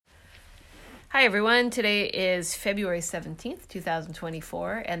Hi, everyone. Today is February 17th,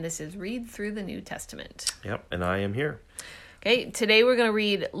 2024, and this is Read Through the New Testament. Yep, and I am here. Okay, today we're going to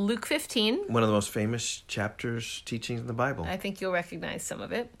read Luke 15. One of the most famous chapters, teachings in the Bible. I think you'll recognize some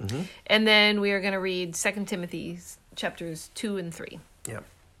of it. Mm-hmm. And then we are going to read 2 Timothy chapters 2 and 3. Yep.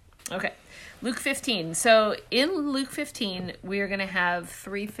 Okay, Luke 15. So in Luke 15, we are going to have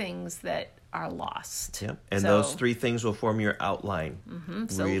three things that are lost. Yep, and those three things will form your outline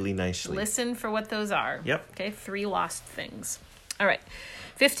really nicely. Listen for what those are. Yep. Okay, three lost things. All right,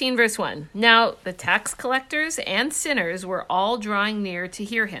 15 verse 1. Now the tax collectors and sinners were all drawing near to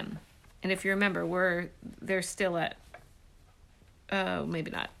hear him. And if you remember, they're still at,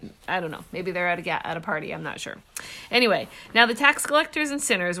 maybe not. I don't know. Maybe they're at a party. I'm not sure. Anyway, now the tax collectors and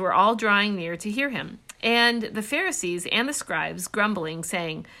sinners were all drawing near to hear him. And the Pharisees and the scribes grumbling,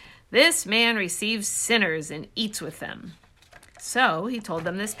 saying, "This man receives sinners and eats with them." So he told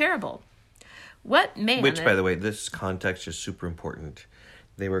them this parable. What man... Which, by the way, this context is super important.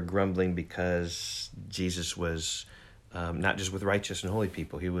 They were grumbling because Jesus was not just with righteous and holy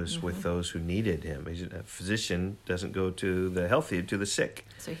people. He was with those who needed him. A physician doesn't go to the healthy, to the sick.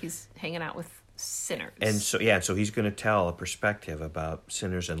 So he's hanging out with sinners. And so he's going to tell a perspective about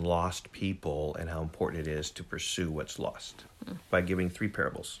sinners and lost people and how important it is to pursue what's lost by giving three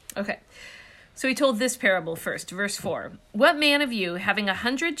parables. Okay. So he told this parable first, verse 4. What man of you, having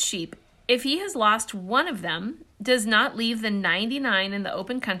 100 sheep, if he has lost one of them, does not leave the 99 in the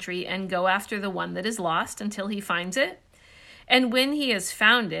open country and go after the one that is lost until he finds it? And when he has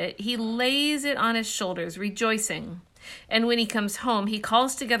found it, he lays it on his shoulders, rejoicing. And when he comes home, he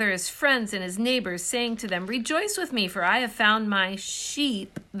calls together his friends and his neighbors, saying to them, "Rejoice with me, for I have found my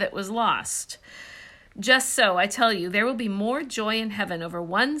sheep that was lost." Just so, I tell you, there will be more joy in heaven over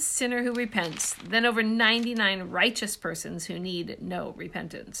one sinner who repents than over 99 righteous persons who need no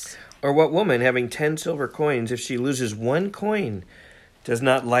repentance. Or what woman, having 10 silver coins, if she loses one coin, does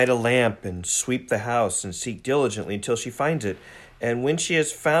not light a lamp and sweep the house and seek diligently until she finds it? And when she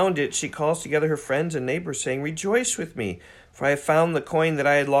has found it, she calls together her friends and neighbors, saying, "Rejoice with me, for I have found the coin that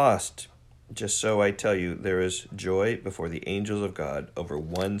I had lost." Just so, I tell you, there is joy before the angels of God over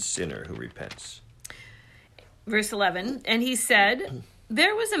one sinner who repents. Verse 11, and he said,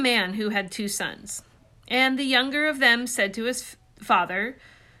 "There was a man who had 2 sons. And the younger of them said to his father,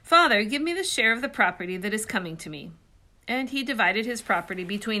 'Father, give me the share of the property that is coming to me.' And he divided his property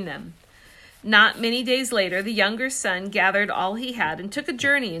between them. Not many days later, the younger son gathered all he had and took a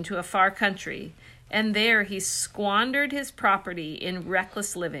journey into a far country. And there he squandered his property in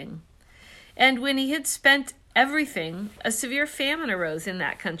reckless living. And when he had spent everything, a severe famine arose in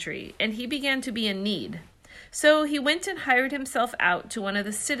that country, and he began to be in need. So he went and hired himself out to one of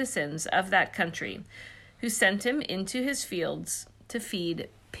the citizens of that country, who sent him into his fields to feed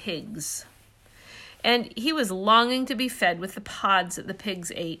pigs. And he was longing to be fed with the pods that the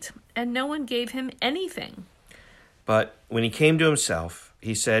pigs ate, and no one gave him anything. But when he came to himself,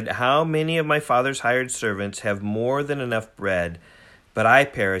 he said, 'How many of my father's hired servants have more than enough bread, but I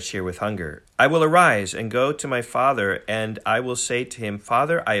perish here with hunger? I will arise and go to my father, and I will say to him,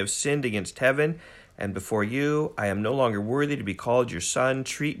 Father, I have sinned against heaven and before you. I am no longer worthy to be called your son.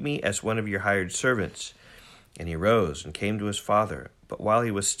 Treat me as one of your hired servants.' And he rose and came to his father. But while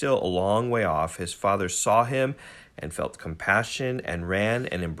he was still a long way off, his father saw him and felt compassion and ran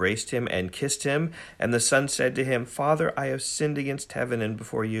and embraced him and kissed him. And the son said to him, 'Father, I have sinned against heaven and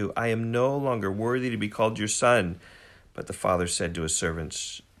before you. I am no longer worthy to be called your son.' But the father said to his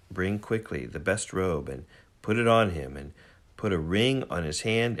servants, 'Bring quickly the best robe and put it on him, and put a ring on his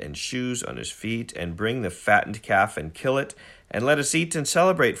hand and shoes on his feet, and bring the fattened calf and kill it, and let us eat and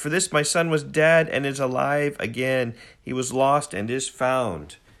celebrate. For this my son was dead and is alive again. He was lost and is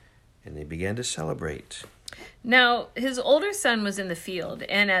found.' And they began to celebrate." Now his older son was in the field,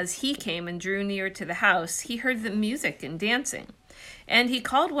 and as he came and drew near to the house, he heard the music and dancing. And he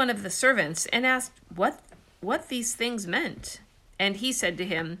called one of the servants and asked what these things meant. And he said to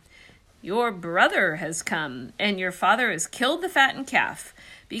him, "Your brother has come, and your father has killed the fattened calf,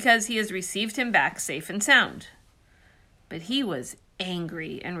 because he has received him back safe and sound." But he was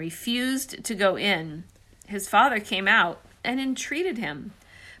angry and refused to go in. His father came out and entreated him.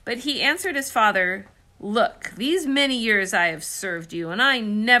 But he answered his father, "Look, these many years I have served you, and I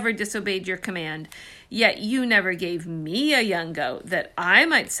never disobeyed your command. Yet you never gave me a young goat that I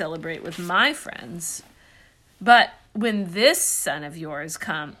might celebrate with my friends. But when this son of yours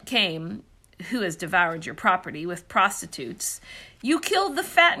came, who has devoured your property with prostitutes, you killed the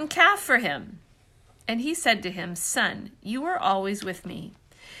fattened calf for him." And he said to him, "Son, you are always with me,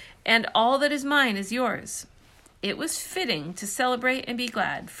 and all that is mine is yours. it was fitting to celebrate and be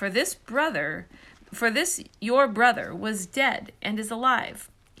glad, for this your brother was dead and is alive.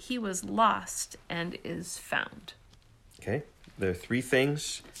 He was lost and is found. Okay, there are three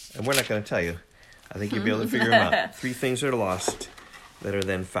things, and we're not going to tell you. I think you'll be able to figure them out. Three things that are lost that are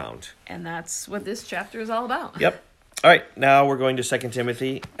then found. And that's what this chapter is all about. Yep. All right, now we're going to 2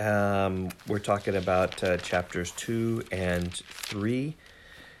 Timothy. We're talking about chapters 2 and 3.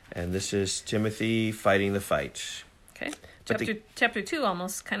 And this is Timothy fighting the fight. Okay. Chapter 2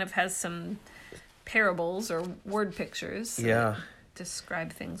 almost kind of has some parables or word pictures. Yeah.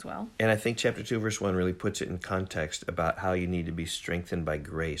 Describe things well. And I think chapter 2, verse 1 really puts it in context about how you need to be strengthened by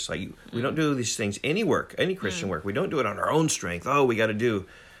grace. Like we don't do these things, any Christian work. We don't do it on our own strength. Oh, we got to do.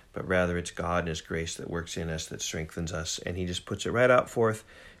 But rather it's God and His grace that works in us, that strengthens us. And He just puts it right out forth.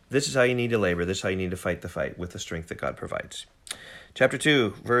 This is how you need to labor. This is how you need to fight the fight with the strength that God provides. Chapter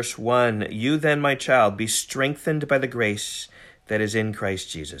 2, verse 1, You then, my child, be strengthened by the grace that is in Christ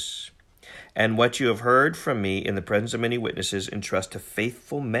Jesus. And what you have heard from me in the presence of many witnesses, entrust to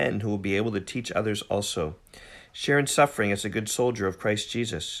faithful men who will be able to teach others also. Share in suffering as a good soldier of Christ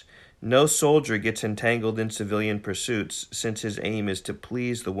Jesus. No soldier gets entangled in civilian pursuits, since his aim is to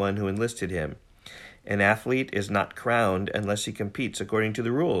please the one who enlisted him. An athlete is not crowned unless he competes according to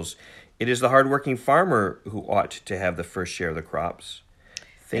the rules. It is the hardworking farmer who ought to have the first share of the crops.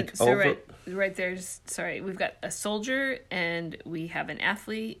 Right there's, we've got a soldier, and we have an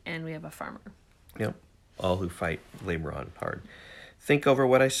athlete, and we have a farmer. Yep, all who fight labor on hard. Think over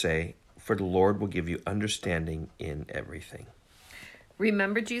what I say, for the Lord will give you understanding in everything.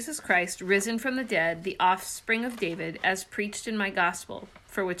 Remember Jesus Christ, risen from the dead, the offspring of David, as preached in my gospel,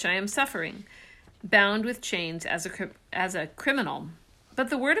 for which I am suffering, bound with chains as a criminal. But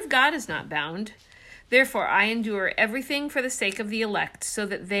the word of God is not bound. Therefore I endure everything for the sake of the elect, so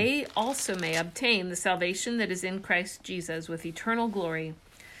that they also may obtain the salvation that is in Christ Jesus with eternal glory.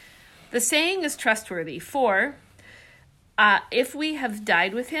 The saying is trustworthy, for if we have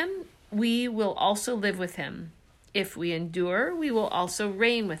died with him, we will also live with him. If we endure, we will also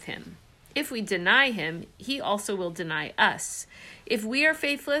reign with him. If we deny him, he also will deny us. If we are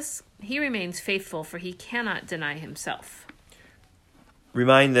faithless, he remains faithful, for he cannot deny himself.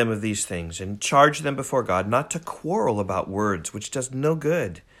 Remind them of these things, and charge them before God not to quarrel about words, which does no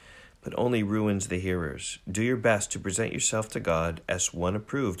good, but only ruins the hearers. Do your best to present yourself to God as one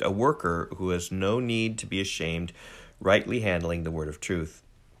approved, a worker who has no need to be ashamed, rightly handling the word of truth.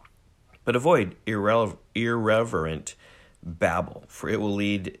 But avoid irreverent babble, for it will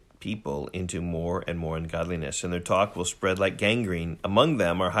lead people into more and more ungodliness, and their talk will spread like gangrene. Among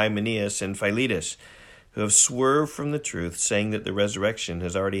them are Hymenaeus and Philetus, who have swerved from the truth, saying that the resurrection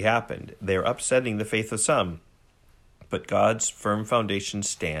has already happened. They are upsetting the faith of some. But God's firm foundation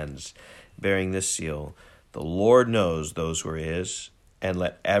stands, bearing this seal: The Lord knows those who are his, and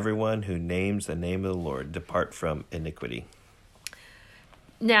let everyone who names the name of the Lord depart from iniquity.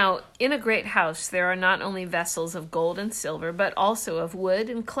 Now, in a great house there are not only vessels of gold and silver, but also of wood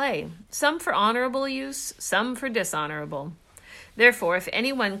and clay, some for honorable use, some for dishonorable. Therefore, if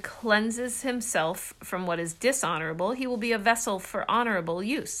anyone cleanses himself from what is dishonorable, he will be a vessel for honorable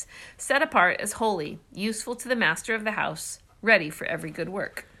use, set apart as holy, useful to the master of the house, ready for every good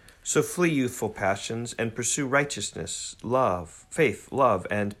work. So flee youthful passions and pursue righteousness, love, faith, love,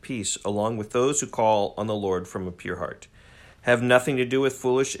 and peace, along with those who call on the Lord from a pure heart. Have nothing to do with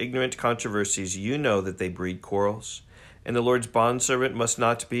foolish, ignorant controversies. You know that they breed quarrels. And the Lord's bondservant must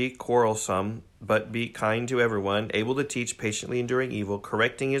not be quarrelsome, but be kind to everyone, able to teach, patiently enduring evil,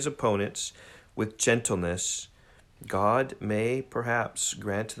 correcting his opponents with gentleness. God may perhaps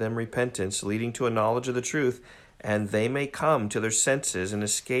grant them repentance, leading to a knowledge of the truth, and they may come to their senses and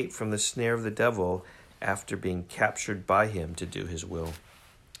escape from the snare of the devil after being captured by him to do his will.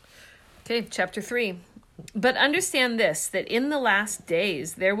 Okay, chapter 3. But understand this, that in the last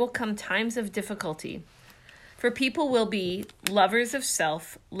days there will come times of difficulty. For people will be lovers of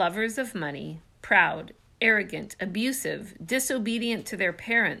self, lovers of money, proud, arrogant, abusive, disobedient to their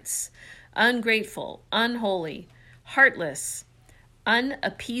parents, ungrateful, unholy, heartless,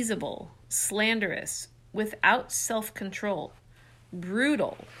 unappeasable, slanderous, without self-control,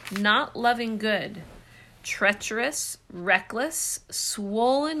 brutal, not loving good, treacherous, reckless,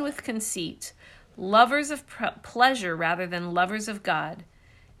 swollen with conceit, lovers of pleasure rather than lovers of God,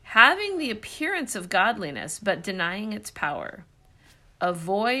 having the appearance of godliness, but denying its power.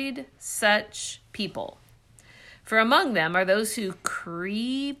 Avoid such people. For among them are those who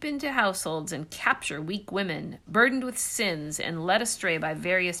creep into households and capture weak women, burdened with sins and led astray by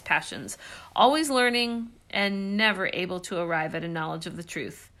various passions, always learning and never able to arrive at a knowledge of the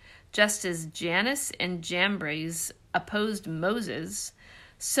truth. Just as Jannes and Jambres opposed Moses,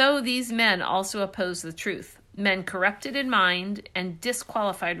 so these men also oppose the truth, men corrupted in mind and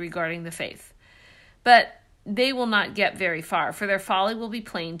disqualified regarding the faith. But they will not get very far, for their folly will be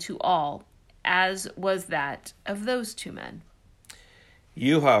plain to all, as was that of those two men.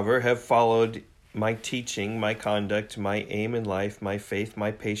 You, however, have followed my teaching, my conduct, my aim in life, my faith,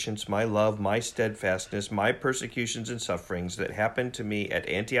 my patience, my love, my steadfastness, my persecutions and sufferings that happened to me at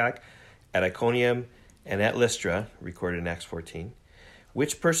Antioch, at Iconium, and at Lystra, recorded in Acts 14,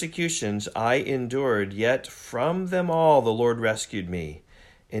 which persecutions I endured, yet from them all the Lord rescued me.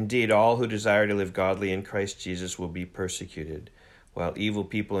 Indeed, all who desire to live godly in Christ Jesus will be persecuted, while evil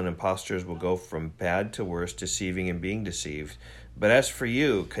people and impostors will go from bad to worse, deceiving and being deceived. But as for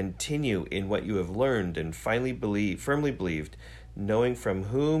you, continue in what you have learned and firmly believed, knowing from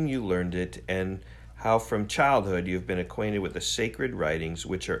whom you learned it, and how from childhood you have been acquainted with the sacred writings,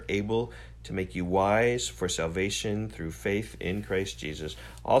 which are able to make you wise for salvation through faith in Christ Jesus.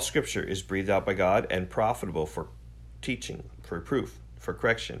 All Scripture is breathed out by God and profitable for teaching, for reproof, for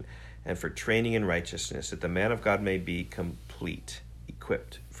correction, and for training in righteousness, that the man of God may be complete,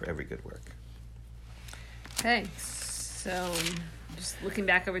 equipped for every good work. Okay, so just looking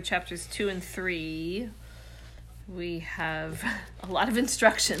back over chapters 2 and 3, we have a lot of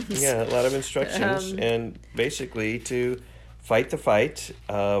instructions. Yeah, a lot of instructions, and basically to fight the fight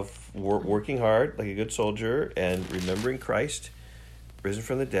of working hard like a good soldier and remembering Christ, risen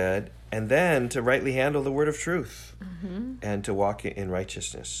from the dead, and then to rightly handle the word of truth and to walk in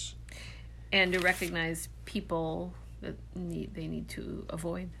righteousness. And to recognize people that they need to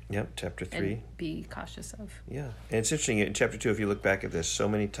avoid. Yep, chapter 3. And be cautious of. Yeah, and it's interesting, in chapter 2, if you look back at this, so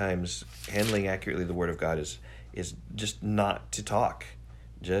many times handling accurately the word of God is just not to talk.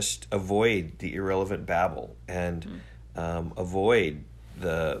 Just avoid the irrelevant babble and avoid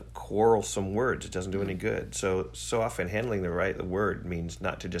the quarrelsome words. It doesn't do any good. So often handling the word means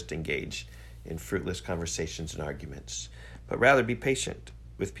not to just engage in fruitless conversations and arguments, but rather be patient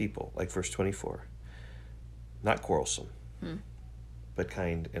with people, like verse 24. Not quarrelsome, but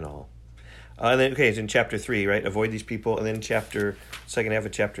kind in all. And then, it's in chapter 3, right? Avoid these people. And then second half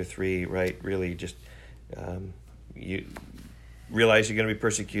of chapter 3, right? Really just you realize you're going to be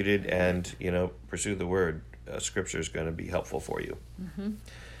persecuted and, pursue the word. Scripture is going to be helpful for you.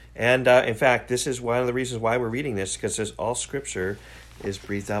 And in fact, this is one of the reasons why we're reading this, because all Scripture is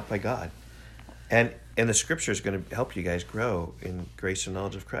breathed out by God. And the Scripture is going to help you guys grow in grace and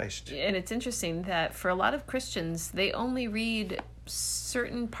knowledge of Christ. And it's interesting that for a lot of Christians, they only read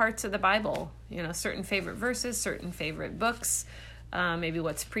certain parts of the Bible, certain favorite verses, certain favorite books, maybe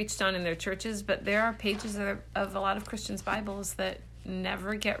what's preached on in their churches. But there are pages of a lot of Christians' Bibles that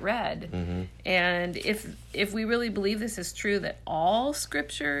never get read. And if we really believe this is true, that all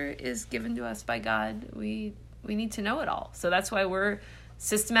Scripture is given to us by God, we need to know it all. So that's why we're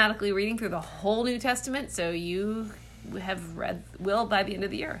systematically reading through the whole New Testament, so you will by the end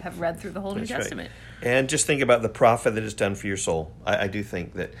of the year have read through the whole New Testament. Right. And just think about the profit that it's done for your soul. I do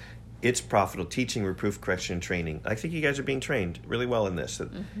think that it's profitable, teaching, reproof, correction, and training. I think you guys are being trained really well in this.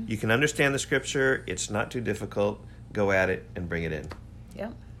 That you can understand the Scripture. It's not too difficult. Go at it and bring it in.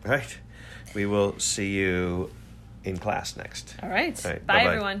 Yep. Right. We will see you in class next. All right. Bye, bye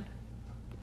everyone.